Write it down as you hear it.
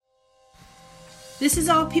This is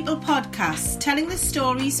Our People podcast, telling the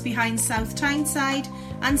stories behind South Tyneside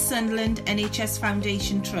and Sunderland NHS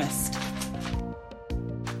Foundation Trust.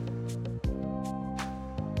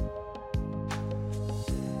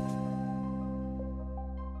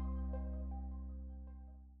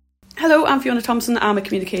 Hello, I'm Fiona Thompson. I'm a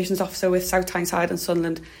Communications Officer with South Tyneside and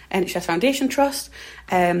Sunderland NHS Foundation Trust.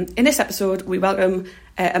 In this episode, we welcome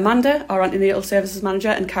Amanda, our Antenatal Services Manager,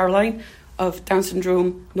 and Caroline of Down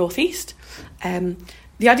Syndrome North East.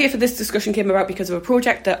 The idea for this discussion came about because of a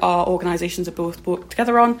project that our organisations are both worked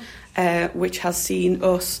together on, which has seen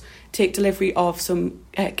us take delivery of some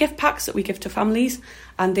gift packs that we give to families,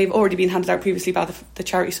 and they've already been handed out previously by the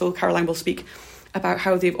charity, so Caroline will speak about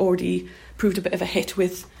how they've already proved a bit of a hit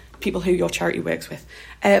with people who your charity works with.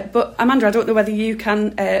 But Amanda, I don't know whether you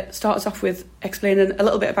can start us off with explaining a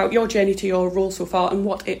little bit about your journey to your role so far and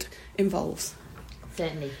what it involves.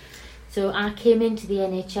 Certainly. So I came into the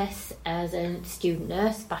NHS as a student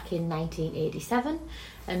nurse back in 1987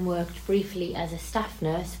 and worked briefly as a staff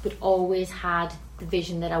nurse, but always had the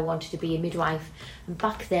vision that I wanted to be a midwife. And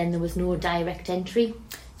back then there was no direct entry,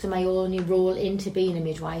 so my only role into being a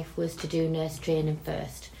midwife was to do nurse training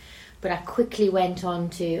first. But I quickly went on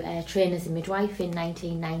to train as a midwife in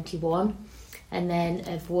 1991, and then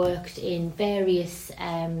have worked in various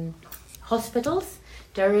hospitals,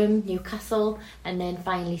 Durham, Newcastle, and then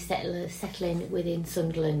finally settling within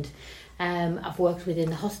Sunderland. I've worked within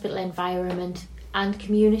the hospital environment and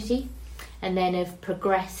community, and then have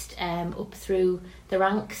progressed up through the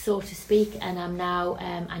ranks, so to speak, and I'm now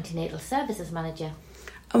Antenatal Services Manager.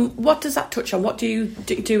 What does that touch on? What do you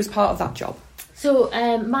do as part of that job? So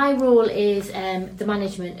my role is the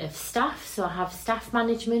management of staff. So I have staff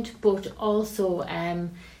management, but also,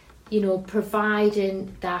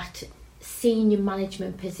 providing that senior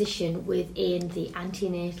management position within the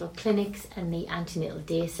antenatal clinics and the antenatal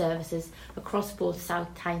day services across both South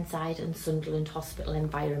Tyneside and Sunderland hospital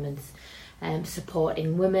environments,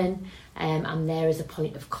 supporting women. I'm there as a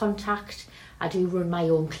point of contact. I do run my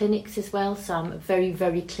own clinics as well, so I'm very,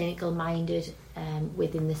 very clinical minded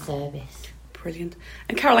within the service. Brilliant.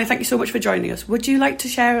 And Caroline, thank you so much for joining us. Would you like to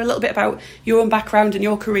share a little bit about your own background and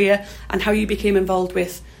your career and how you became involved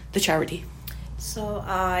with the charity? So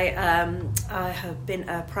I have been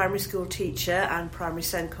a primary school teacher and primary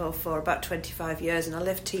Senko for about 25 years, and I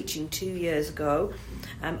left teaching 2 years ago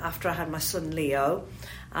after I had my son Leo.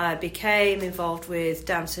 I became involved with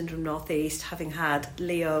Down Syndrome North East, having had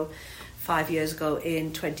Leo 5 years ago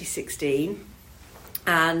in 2016.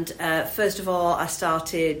 And first of all, I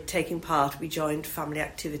started taking part. We joined family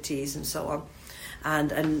activities and so on,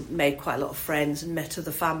 and made quite a lot of friends and met other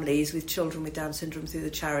families with children with Down syndrome through the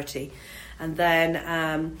charity. And then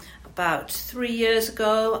about 3 years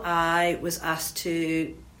ago, I was asked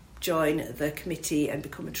to join the committee and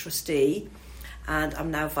become a trustee, and I'm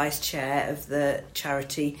now vice chair of the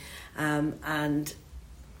charity, and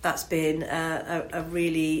that's been a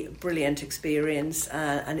really brilliant experience,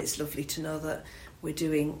 and it's lovely to know that we're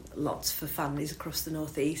doing lots for families across the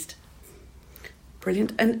North East.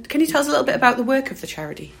 Brilliant. And can you tell us a little bit about the work of the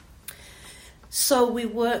charity? So we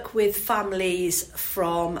work with families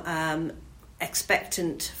from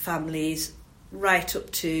expectant families right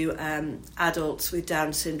up to adults with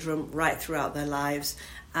Down syndrome right throughout their lives,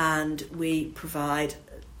 and we provide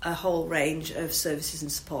a whole range of services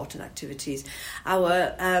and support and activities.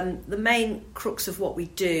 The main crux of what we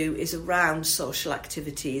do is around social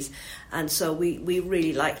activities, and so we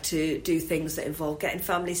really like to do things that involve getting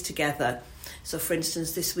families together. So for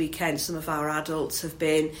instance, this weekend some of our adults have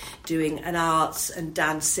been doing an arts and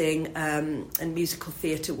dancing and musical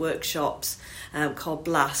theatre workshops called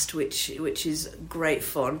Blast, which is great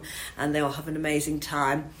fun, and they all have an amazing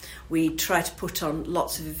time. We try to put on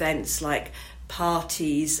lots of events like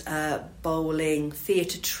parties, bowling,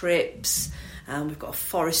 theatre trips. We've got a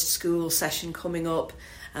forest school session coming up.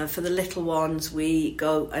 For the little ones, we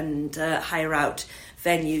go and hire out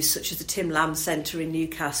venues such as the Tim Lamb Centre in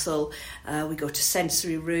Newcastle. We go to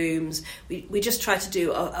sensory rooms. We just try to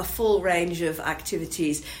do a full range of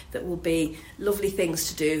activities that will be lovely things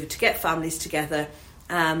to do to get families together,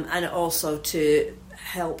 and also to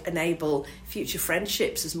help enable future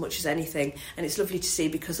friendships as much as anything. And it's lovely to see,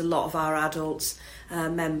 because a lot of our adults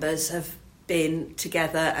members have been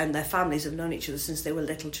together and their families have known each other since they were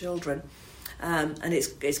little children, and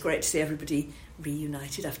it's great to see everybody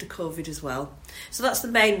reunited after COVID as well. So that's the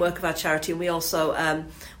main work of our charity, and we also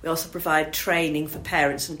provide training for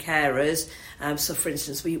parents and carers. So for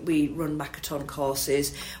instance, we run Makaton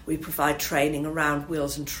courses, we provide training around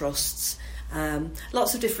wills and trusts,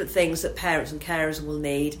 lots of different things that parents and carers will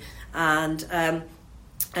need, and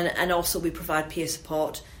also we provide peer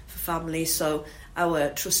support for families. So our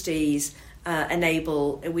trustees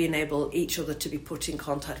enable each other to be put in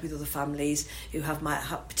contact with other families who might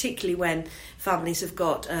have, particularly when families have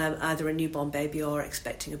got either a newborn baby or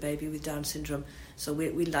expecting a baby with Down syndrome. So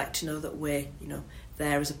we like to know that we're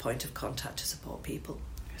there as a point of contact to support people.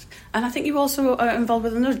 And I think you also are involved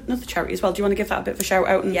with another charity as well. Do you want to give that a bit of a shout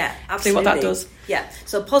out and absolutely. see what that does? Yeah,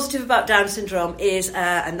 so Positive About Down Syndrome is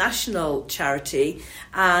a national charity,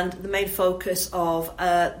 and the main focus of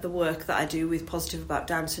the work that I do with Positive About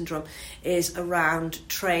Down Syndrome is around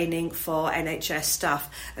training for NHS staff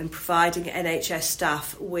and providing NHS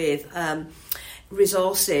staff with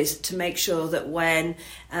resources to make sure that when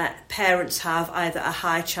parents have either a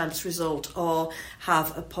high chance result or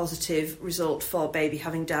have a positive result for baby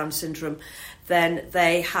having Down syndrome, then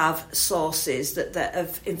they have sources that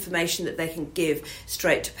of information that they can give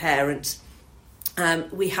straight to parents.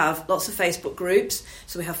 We have lots of Facebook groups.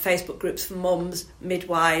 So we have Facebook groups for mums,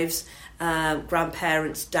 midwives,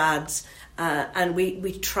 grandparents, dads, and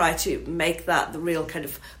we try to make that the real kind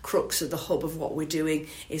of crux of the hub of what we're doing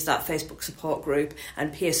is that Facebook support group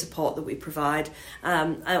and peer support that we provide.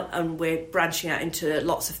 And we're branching out into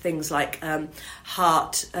lots of things like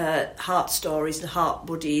heart stories and heart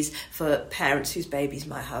buddies for parents whose babies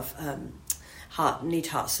might have need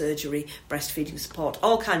heart surgery, breastfeeding support,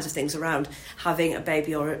 all kinds of things around having a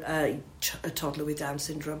baby or a toddler with Down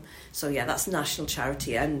syndrome. So yeah, that's a national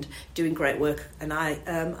charity and doing great work. And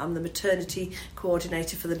I'm the maternity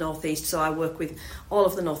coordinator for the North East, so I work with all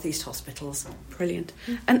of the North East hospitals. Brilliant.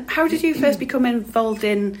 And how did you first become involved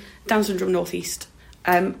in Down syndrome North East?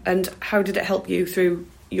 And how did it help you through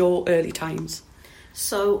your early times?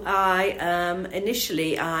 So I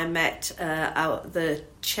initially met the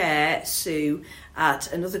chair, Sue,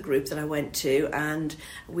 at another group that I went to, and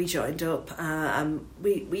we joined up.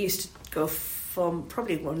 We used to go from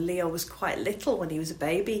probably when Leo was quite little, when he was a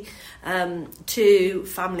baby, to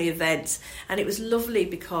family events, and it was lovely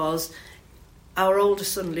because our older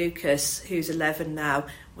son Lucas, who's 11 now,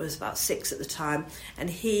 was about 6 at the time, and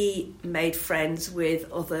he made friends with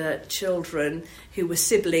other children who were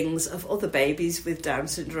siblings of other babies with Down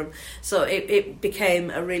syndrome. So it became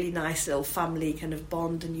a really nice little family kind of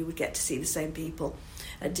bond, and you would get to see the same people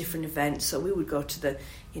at different events. So we would go to the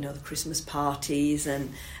Christmas parties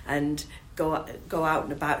and go out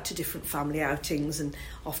and about to different family outings and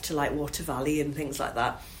off to like Water Valley and things like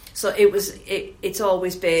that. So it's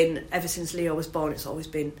always been, ever since Leo was born, it's always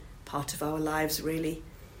been part of our lives, really.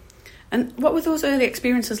 And what were those early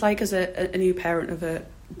experiences like as a new parent of a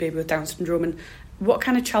baby with Down syndrome, and what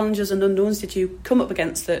kind of challenges and unknowns did you come up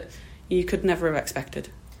against that you could never have expected?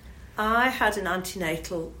 I had an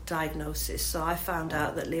antenatal diagnosis, so I found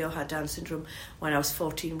out that Leo had Down syndrome when I was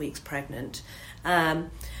 14 weeks pregnant. And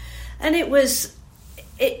it wasn't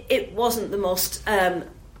the most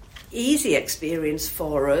easy experience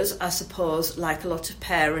for us, I suppose. Like a lot of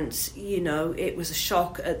parents, it was a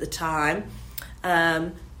shock at the time.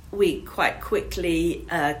 We quite quickly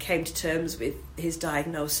came to terms with his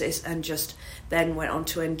diagnosis and just then went on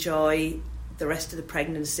to enjoy the rest of the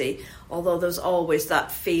pregnancy, although there's always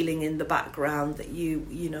that feeling in the background that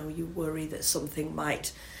you worry that something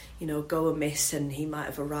might go amiss and he might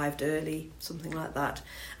have arrived early, something like that.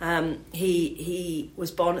 He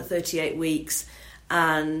was born at 38 weeks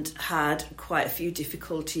and had quite a few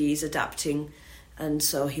difficulties adapting, and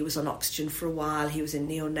so he was on oxygen for a while. He was in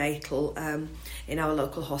neonatal in our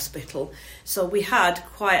local hospital. So we had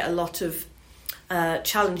quite a lot of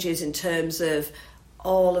challenges in terms of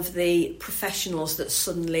all of the professionals that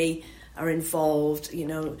suddenly are involved.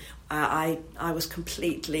 I was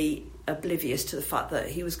completely oblivious to the fact that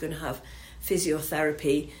he was going to have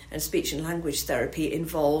physiotherapy and speech and language therapy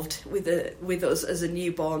involved with us as a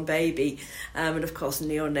newborn baby, and of course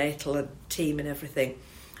neonatal and team and everything.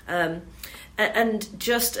 And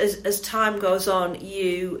just as time goes on,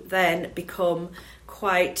 you then become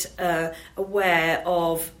quite aware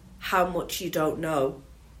of how much you don't know.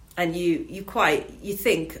 And you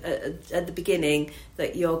think at the beginning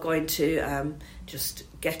that you're going to just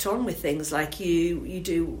get on with things like you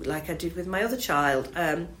do, like I did with my other child.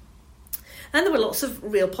 And there were lots of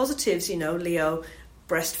real positives. Leo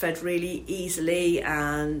breastfed really easily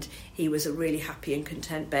and he was a really happy and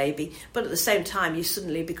content baby. But at the same time, you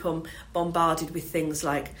suddenly become bombarded with things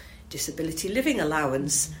like disability living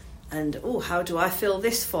allowance and, how do I fill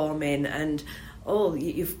this form in? And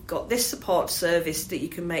you've got this support service that you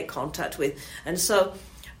can make contact with. And so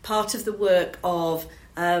part of the work of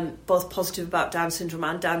both Positive About Down Syndrome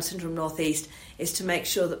and Down Syndrome North East is to make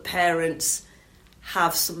sure that parents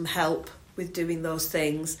have some help with doing those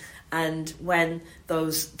things. And when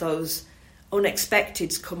those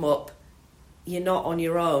unexpecteds come up, you're not on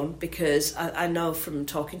your own, because I know from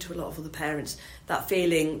talking to a lot of other parents, that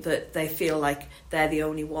feeling that they feel like they're the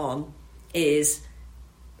only one is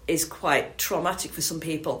quite traumatic for some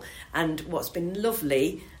people. And what's been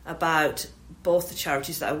lovely about both the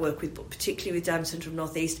charities that I work with, but particularly with Down Syndrome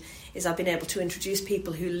North East, is I've been able to introduce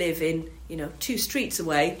people who live in, 2 streets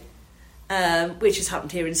away, which has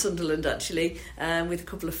happened here in Sunderland actually, with a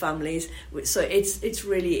couple of families. So it's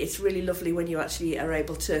really lovely when you actually are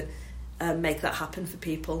able to make that happen for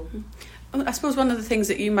people. I suppose one of the things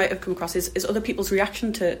that you might have come across is other people's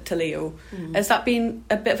reaction to Leo. Has that been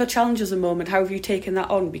a bit of a challenge at the moment? How have you taken that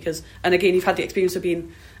on? Because, and again, you've had the experience of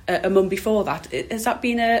being a mum before that. Has that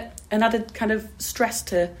been an added kind of stress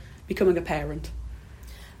to becoming a parent?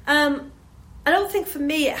 I don't think for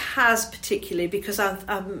me it has particularly, because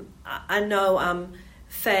I know I'm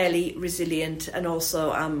fairly resilient, and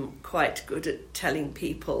also I'm quite good at telling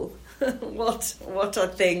people what I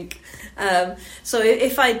think. So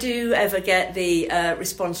if I do ever get the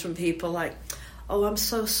response from people like, "Oh, I'm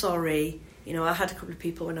so sorry," I had a couple of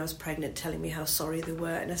people when I was pregnant telling me how sorry they were,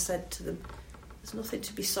 and I said to them, "There's nothing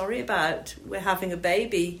to be sorry about. We're having a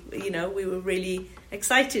baby. We were really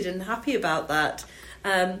excited and happy about that."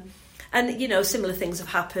 And, similar things have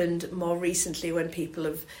happened more recently when people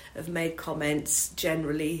have made comments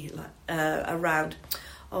generally around,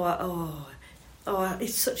 oh,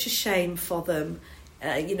 it's such a shame for them,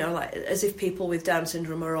 like as if people with Down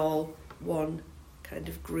syndrome are all one kind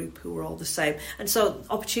of group who are all the same. And so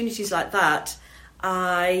opportunities like that,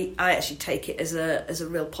 I actually take it as a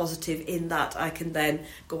real positive, in that I can then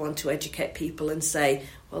go on to educate people and say,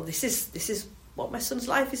 well, this is what my son's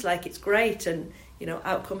life is like. It's great. And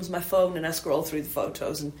out comes my phone and I scroll through the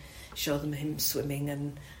photos and show them him swimming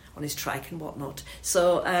and on his trike and whatnot.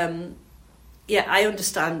 So, I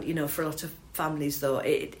understand, for a lot of families, though,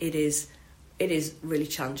 it is really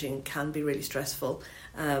challenging, can be really stressful,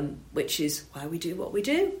 which is why we do what we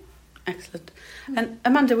do. Excellent. And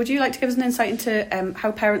Amanda, would you like to give us an insight into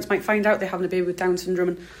how parents might find out they're having a baby with Down syndrome,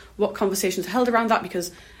 and what conversations are held around that?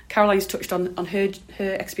 Because Caroline's touched on her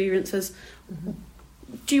experiences. Mm-hmm.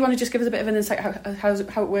 Do you want to just give us a bit of an insight how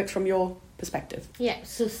it works from your perspective? Yeah,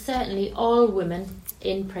 so certainly all women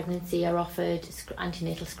in pregnancy are offered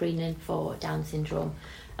antenatal screening for Down syndrome,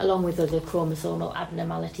 along with other chromosomal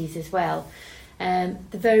abnormalities as well. The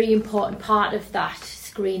very important part of that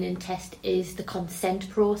screening test is the consent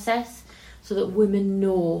process, so that women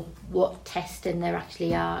know what testing they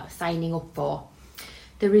actually are signing up for.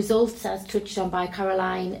 The results, as touched on by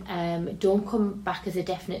Caroline, don't come back as a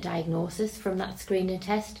definite diagnosis from that screening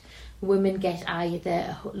test. Women get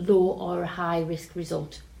either a low or a high risk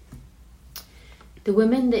result. The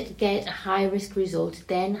women that get a high risk result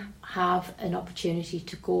then have an opportunity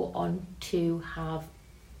to go on to have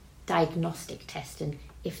diagnostic testing,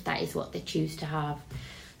 if that is what they choose to have.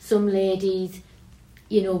 Some ladies,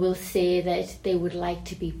 will say that they would like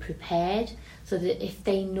to be prepared, so that if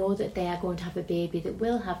they know that they are going to have a baby that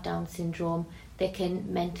will have Down syndrome, they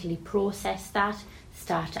can mentally process that,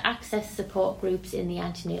 start to access support groups in the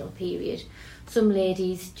antenatal period. Some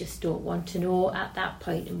ladies just don't want to know at that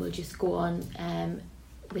point and will just go on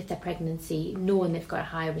with their pregnancy knowing they've got a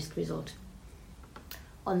high risk result.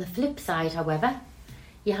 On the flip side, however,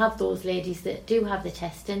 you have those ladies that do have the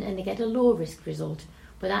testing and they get a low risk result,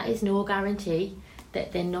 but that is no guarantee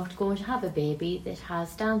that they're not going to have a baby that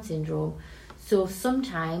has Down syndrome. So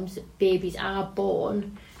sometimes babies are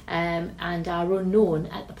born and are unknown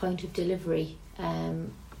at the point of delivery,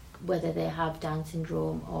 whether they have Down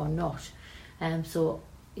syndrome or not. So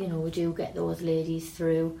we do get those ladies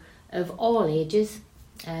through of all ages,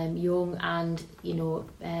 young and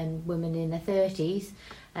women in their 30s,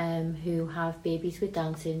 who have babies with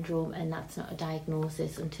Down syndrome, and that's not a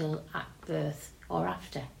diagnosis until at birth or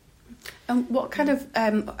after. And what kind of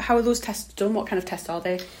how are those tests done? What kind of tests are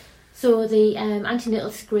they? So the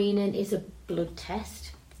antenatal screening is a blood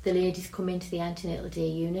test. The ladies come into the antenatal day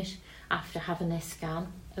unit after having their scan,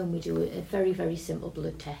 and we do a very, very simple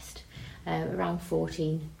blood test around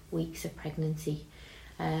 14 weeks of pregnancy,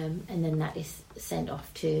 and then that is sent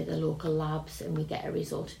off to the local labs and we get a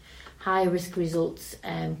result. High risk results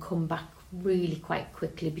come back really quite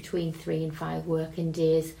quickly, between 3 and 5 working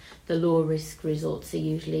days. The low risk results are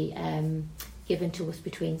usually given to us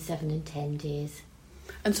between 7 and 10 days.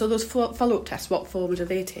 And so those follow-up tests, what form do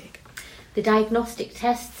they take? The diagnostic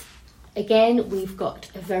tests, again, we've got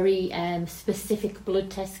a very specific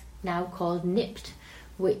blood test now called NIPT,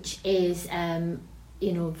 which is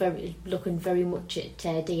looking very much at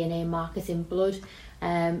DNA markers in blood,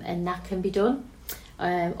 and that can be done.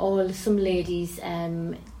 Some ladies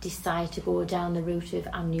decide to go down the route of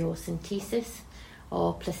amniocentesis,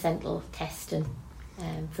 or placental testing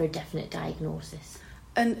for a definite diagnosis.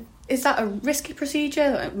 And is that a risky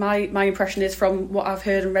procedure? My impression is, from what I've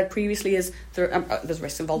heard and read previously, is there's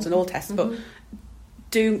risks involved in all tests, but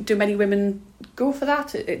do many women go for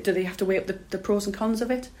that? Do they have to weigh up the pros and cons of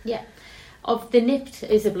it? Yeah. Of the NIPT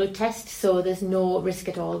is a blood test, so there's no risk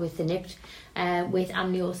at all with the NIPT. With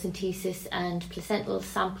amniocentesis and placental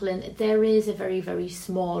sampling, there is a very, very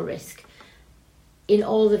small risk. In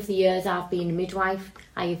all of the years I've been a midwife,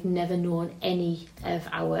 I have never known any of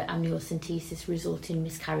our amniocentesis result in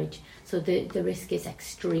miscarriage. So the risk is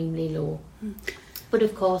extremely low. But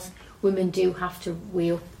of course, women do have to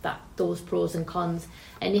weigh up those pros and cons.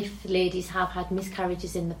 And if ladies have had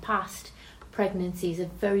miscarriages in the past, pregnancies are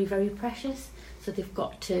very, very precious. So they've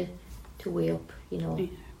got to weigh up, Yeah.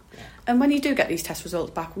 And when you do get these test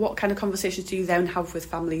results back, what kind of conversations do you then have with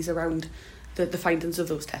families around the findings of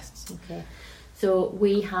those tests? Okay. So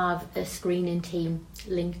we have a screening team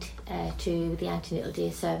linked to the antenatal day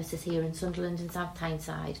services here in Sunderland and South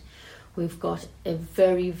Tyneside. We've got a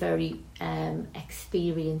very, very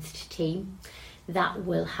experienced team that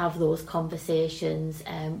will have those conversations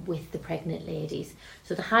with the pregnant ladies.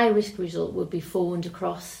 So the high risk result would be phoned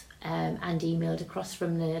across and emailed across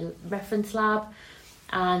from the reference lab,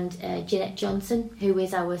 and Jeanette Johnson, who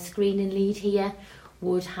is our screening lead here,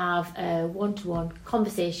 would have a one-to-one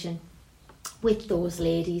conversation with those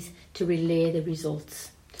ladies to relay the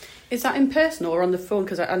results. Is that in person or on the phone?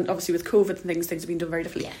 Because obviously with COVID and things have been done very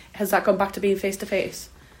differently. Yeah. Has that gone back to being face-to-face?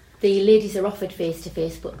 The ladies are offered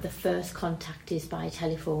face-to-face, but the first contact is by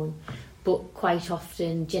telephone. But quite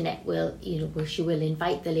often Jeanette will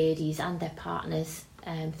invite the ladies and their partners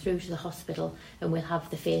through to the hospital, and we'll have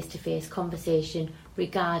the face-to-face conversation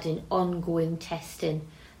regarding ongoing testing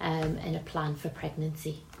and a plan for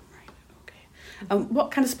pregnancy. What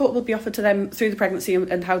kind of support will be offered to them through the pregnancy,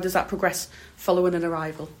 and how does that progress following an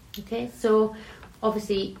arrival? Okay, so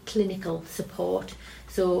obviously clinical support.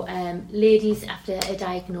 So ladies after a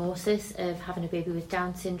diagnosis of having a baby with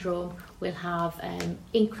Down syndrome will have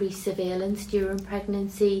increased surveillance during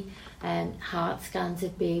pregnancy, heart scans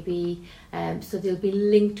of baby, so they'll be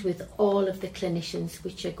linked with all of the clinicians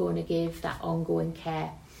which are going to give that ongoing care.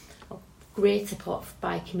 Great support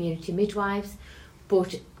by community midwives,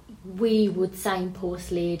 but we would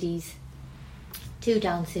signpost ladies to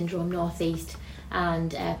Down Syndrome North East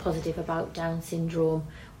and Positive About Down Syndrome.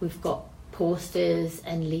 We've got posters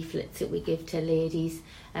and leaflets that we give to ladies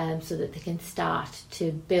so that they can start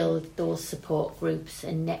to build those support groups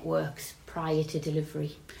and networks prior to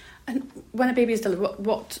delivery. And when a baby is delivered,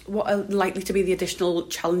 what are likely to be the additional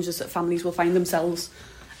challenges that families will find themselves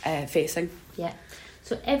facing? Yeah,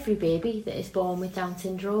 so every baby that is born with Down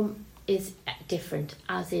syndrome is different,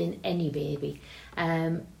 as in any baby,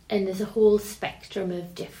 and there's a whole spectrum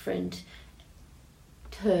of different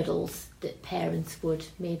hurdles that parents would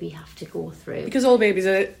maybe have to go through. Because all babies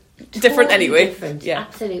are different anyway. Different, yeah.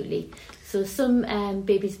 Absolutely. So some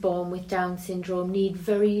babies born with Down syndrome need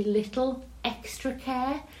very little extra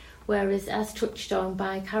care, whereas, as touched on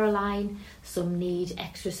by Caroline, some need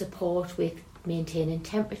extra support with maintaining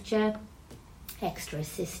temperature, extra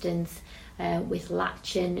assistance with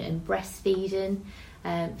latching and breastfeeding.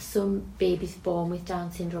 Some babies born with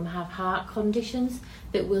Down syndrome have heart conditions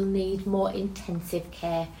that will need more intensive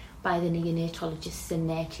care by the neonatologists and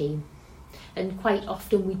their team. And quite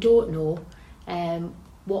often we don't know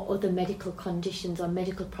what other medical conditions or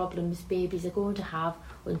medical problems babies are going to have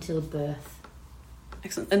until birth.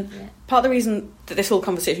 Excellent. And part of the reason that this whole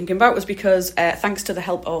conversation came about was because, thanks to the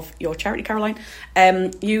help of your charity, Caroline,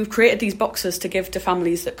 you've created these boxes to give to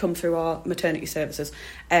families that come through our maternity services.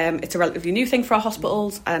 It's a relatively new thing for our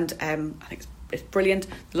hospitals, and I think it's brilliant.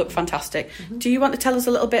 They look fantastic. Mm-hmm. Do you want to tell us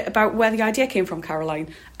a little bit about where the idea came from,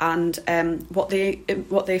 Caroline, and what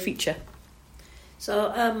they feature?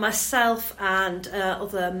 So myself and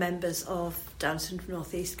other members of Down Syndrome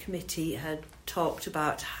North East Committee had talked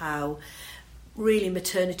about how really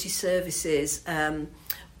maternity services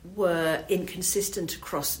were inconsistent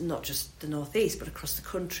across not just the North East but across the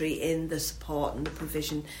country in the support and the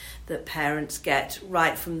provision that parents get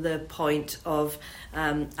right from the point of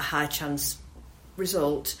a high chance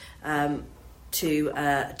result to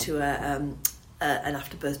an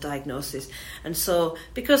after birth diagnosis. And so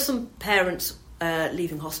because some parents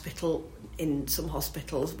leaving hospital in some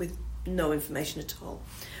hospitals with no information at all,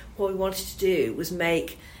 what we wanted to do was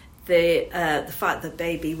make the fact that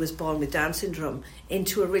baby was born with Down syndrome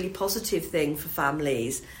into a really positive thing for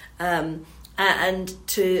families, and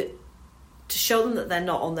to show them that they're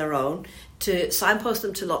not on their own, to signpost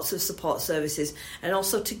them to lots of support services, and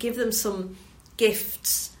also to give them some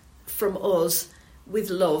gifts from us with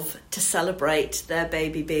love to celebrate their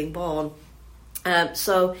baby being born.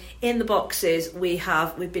 So in the boxes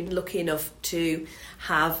we've been lucky enough to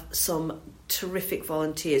have some terrific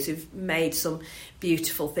volunteers who've made some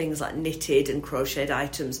beautiful things like knitted and crocheted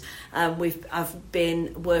items. I've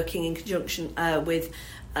been working in conjunction with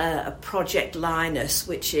a Project Linus,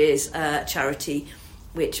 which is a charity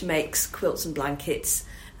which makes quilts and blankets.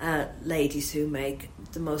 Ladies who make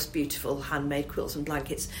the most beautiful handmade quilts and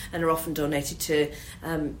blankets, and are often donated to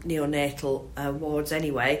neonatal wards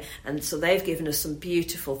anyway, and so they've given us some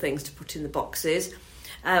beautiful things to put in the boxes.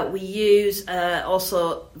 We use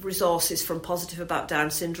also resources from Positive About Down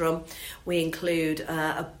Syndrome. We include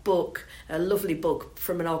a lovely book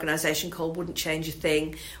from an organisation called Wouldn't Change a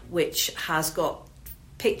Thing, which has got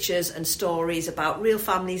pictures and stories about real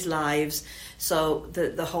families' lives. So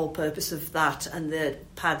the whole purpose of that and the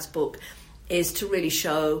PADS book is to really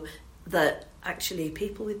show that actually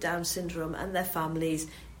people with Down syndrome and their families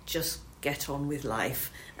just get on with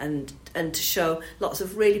life, and to show lots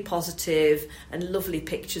of really positive and lovely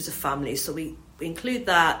pictures of families. So we include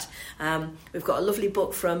that. We've got a lovely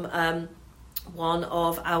book from one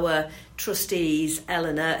of our trustees,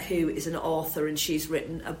 Eleanor, who is an author, and she's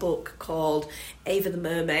written a book called Ava the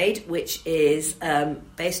Mermaid, which is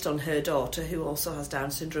based on her daughter who also has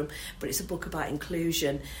Down syndrome, but it's a book about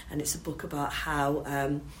inclusion, and it's a book about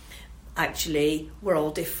how actually we're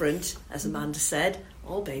all different, as Amanda said.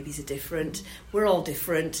 All babies are different, we're all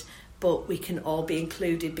different, but we can all be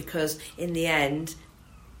included, because in the end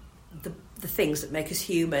the things that make us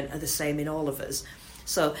human are the same in all of us.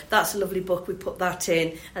 So that's a lovely book. We put that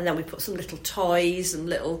in, and then we put some little toys and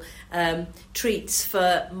little treats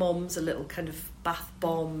for mums, a little kind of bath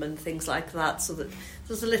bomb and things like that, so that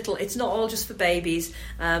there's a little, it's not all just for babies,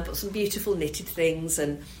 but some beautiful knitted things.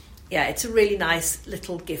 And yeah, it's a really nice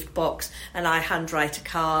little gift box, and I handwrite a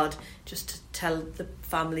card just to tell the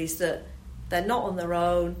families that they're not on their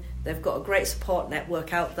own, they've got a great support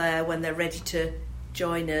network out there when they're ready to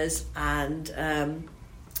join us, and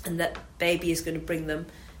that baby is going to bring them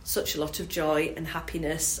such a lot of joy and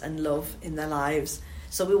happiness and love in their lives.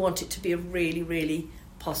 So we want it to be a really, really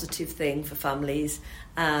positive thing for families.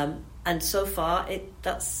 And so far,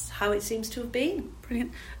 that's how it seems to have been.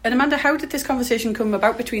 Brilliant. And Amanda, how did this conversation come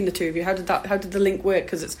about between the two of you? How did the link work?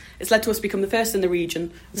 Because it's led to us become the first in the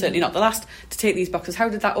region, certainly not the last, to take these boxes. How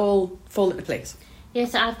did that all fall into place?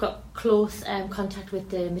 Yes, I've got close contact with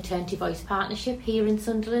the Maternity Voice Partnership here in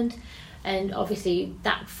Sunderland, and obviously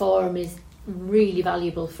that forum is really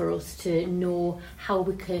valuable for us to know how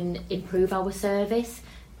we can improve our service,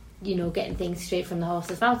 you know, getting things straight from the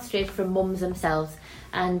horse's mouth, straight from mums themselves.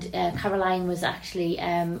 And Caroline was actually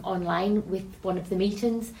online with one of the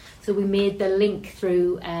meetings, so we made the link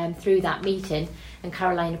through that meeting, and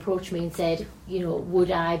Caroline approached me and said, you know,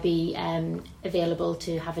 would I be available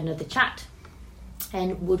to have another chat,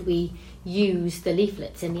 and would we use the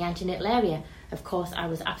leaflets in the antenatal area? Of course, I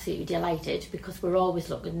was absolutely delighted, because we're always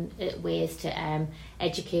looking at ways to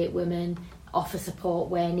educate women, offer support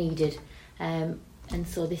where needed. And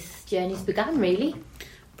so this journey's begun, really.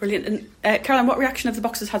 Brilliant. And Caroline, what reaction have the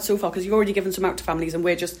boxes had so far? Because you've already given some out to families and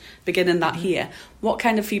we're just beginning that here. What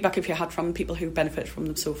kind of feedback have you had from people who benefit from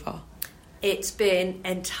them so far? It's been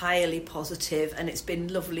entirely positive, and it's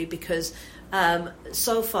been lovely, because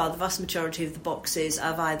so far the vast majority of the boxes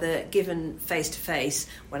I've either given face-to-face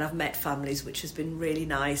when I've met families, which has been really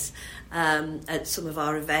nice, at some of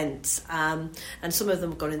our events, and some of them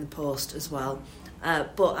have gone in the post as well.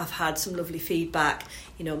 But I've had some lovely feedback,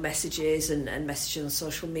 you know, messages and messages on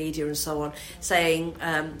social media and so on, saying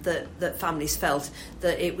that families felt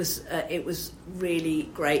that it was really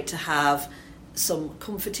great to have some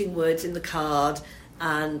comforting words in the card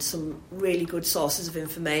and some really good sources of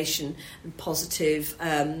information and positive,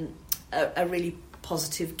 a really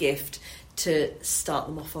positive gift to start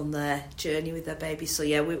them off on their journey with their baby. So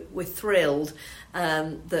yeah, we're thrilled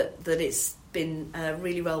that it's been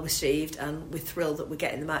really well received, and we're thrilled that we're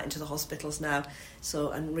getting them out into the hospitals now.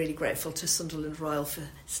 So I'm really grateful to Sunderland Royal for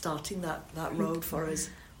starting that road for us.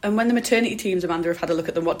 And when the maternity teams, Amanda, have had a look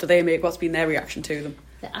at them, what do they make? What's been their reaction to them?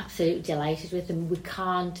 They're absolutely delighted with them. We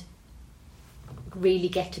can't really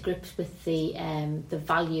get to grips with the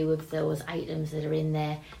value of those items that are in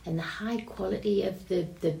there, and the high quality of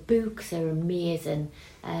the books are amazing.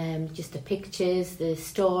 Just the pictures, the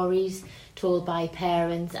stories told by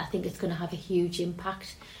parents, I think it's going to have a huge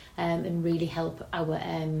impact and really help our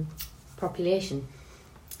population.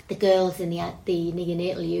 The girls in the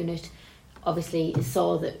neonatal unit obviously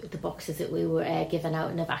saw the boxes that we were given out,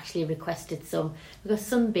 and have actually requested some, because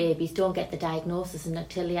some babies don't get the diagnosis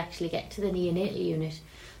until they actually get to the neonatal unit.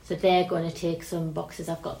 So they're going to take some boxes.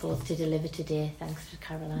 I've got those to deliver today, thanks to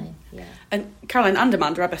Caroline. Yeah. And Caroline and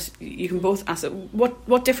Amanda, I bet you can both answer.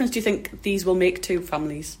 What difference do you think these will make to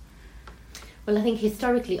families? Well, I think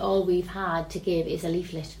historically all we've had to give is a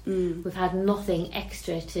leaflet. We've had nothing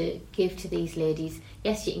extra to give to these ladies.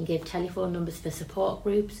 Yes, you can give telephone numbers for support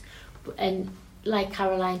groups, and like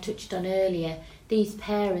Caroline touched on earlier, these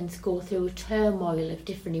parents go through a turmoil of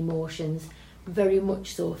different emotions, very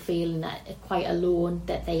much so feeling that quite alone,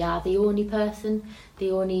 that they are the only person,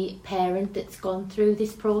 the only parent that's gone through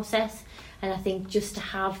this process. And I think just to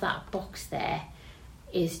have that box there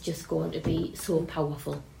is just going to be so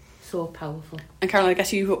powerful. So powerful. And Caroline, I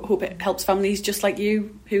guess you hope it helps families just like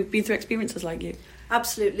you who've been through experiences like you.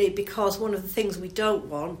 Absolutely, because one of the things we don't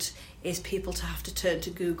want is people to have to turn to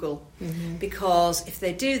Google, because if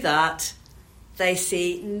they do that, they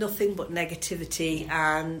see nothing but negativity.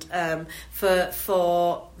 And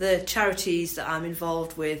for the charities that I'm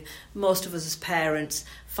involved with, most of us as parents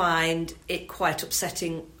find it quite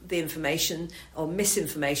upsetting, the information or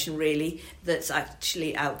misinformation really that's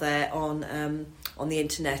actually out there on the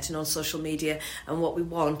internet and on social media. And what we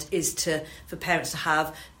want is for parents to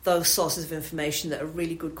have those sources of information that are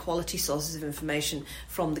really good quality sources of information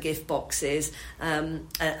from the gift boxes,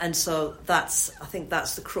 and so I think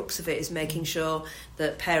that's the crux of it, is making sure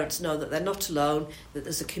that parents know that they're not alone, that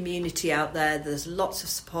there's a community out there, there's lots of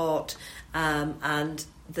support, and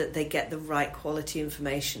that they get the right quality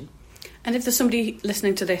information. And if there's somebody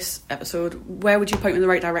listening to this episode, where would you point them in the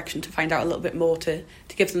right direction to find out a little bit more, to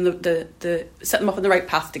give them the set them off on the right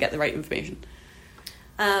path to get the right information?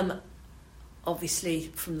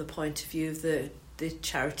 Obviously, from the point of view of the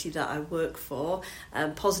charity that I work for,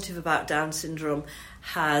 Positive About Down Syndrome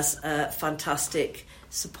has fantastic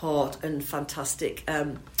support and fantastic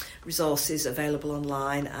resources available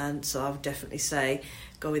online, and so I would definitely say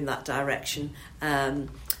go in that direction.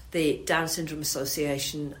 The Down Syndrome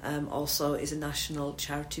Association also is a national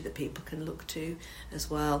charity that people can look to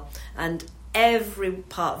as well. And every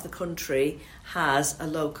part of the country has a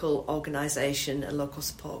local organisation, a local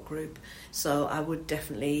support group. So I would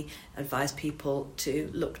definitely advise people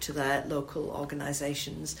to look to their local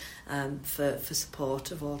organisations for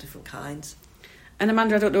support of all different kinds. And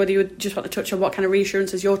Amanda, I don't know whether you would just want to touch on what kind of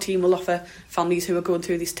reassurances your team will offer families who are going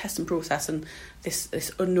through this testing process and this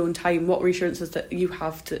unknown time. What reassurances that you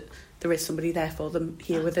have that there is somebody there for them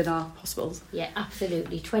here within our hospitals? Yeah,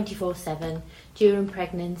 absolutely, 24/7. During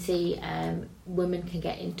pregnancy, women can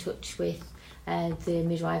get in touch with the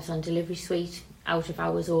midwives on Delivery Suite, out of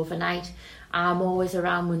hours overnight. I'm always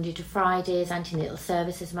around Monday to Fridays, antenatal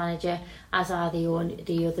services manager, as are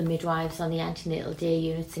the other midwives on the antenatal day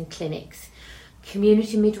units and clinics.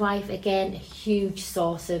 Community midwife, again, a huge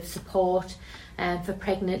source of support for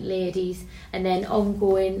pregnant ladies. And then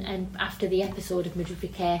ongoing, and after the episode of midwifery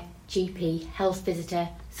care, GP, health visitor,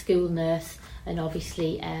 school nurse, and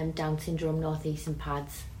obviously Down Syndrome North East and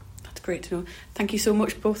PADS. That's great to know. Thank you so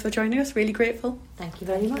much both for joining us. Really grateful. Thank you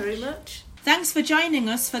very much. Very much. Thanks for joining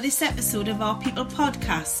us for this episode of Our People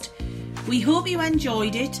podcast. We hope you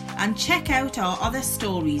enjoyed it, and check out our other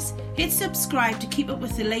stories. Hit subscribe to keep up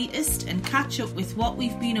with the latest and catch up with what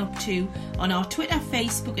we've been up to on our Twitter,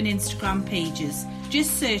 Facebook and Instagram pages.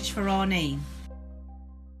 Just search for our name.